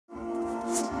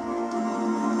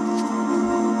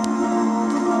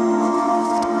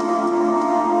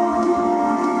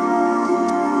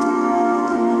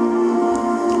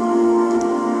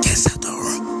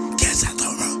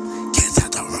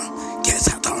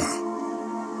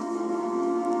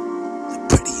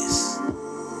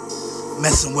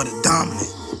messing with a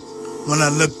dominant. When I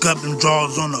look up, them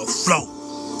drawers on the floor,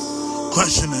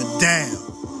 crushing her down,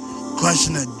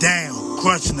 crushing her down,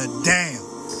 crushing her down.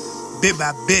 Bit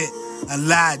by bit, a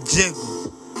lie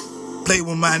jiggle. Play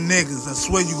with my niggas, I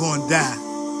swear you gonna die.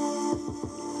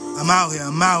 I'm out here,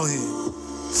 I'm out here.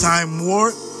 Time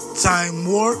warp, time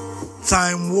warp,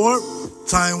 time warp,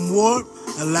 time warp.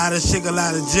 A lot of shit, a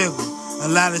lot of jiggle. A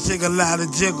lot of shit, a lot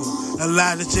of jiggle. A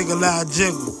lot of shit, a lot of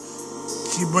jiggle.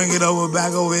 She bring it over,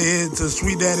 back over here to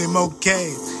Sweet Daddy Moke.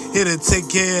 Here to take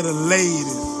care of the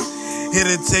ladies. Here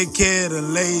to take care of the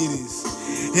ladies.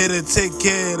 Here to take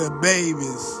care of the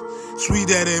babies. Sweet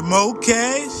Daddy Moke.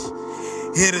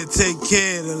 Here to take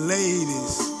care of the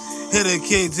ladies. Here to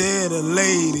take care of the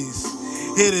ladies.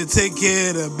 Here to take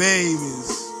care of the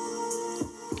babies.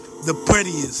 The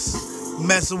prettiest,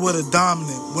 messing with a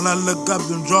dominant. When I look up,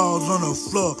 them drawers on the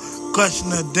floor,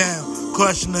 crushing her down,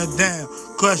 crushing her down,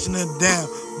 crushing her down,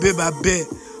 bit by bit.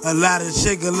 A lot of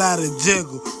shake, a lot of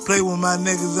jiggle. Play with my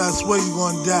niggas, I swear you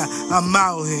gonna die. I'm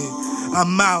out here,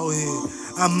 I'm out here,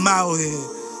 I'm out here.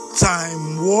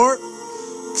 Time warp,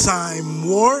 time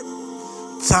warp,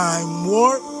 time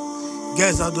warp.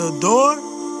 Guess out the door,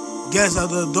 guess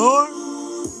out the door,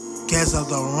 guess out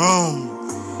the room,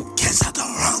 guess out the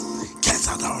room, guess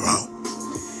out the room,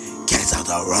 guess out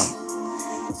the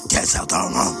room, guess out the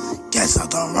room, guess out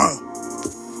the room.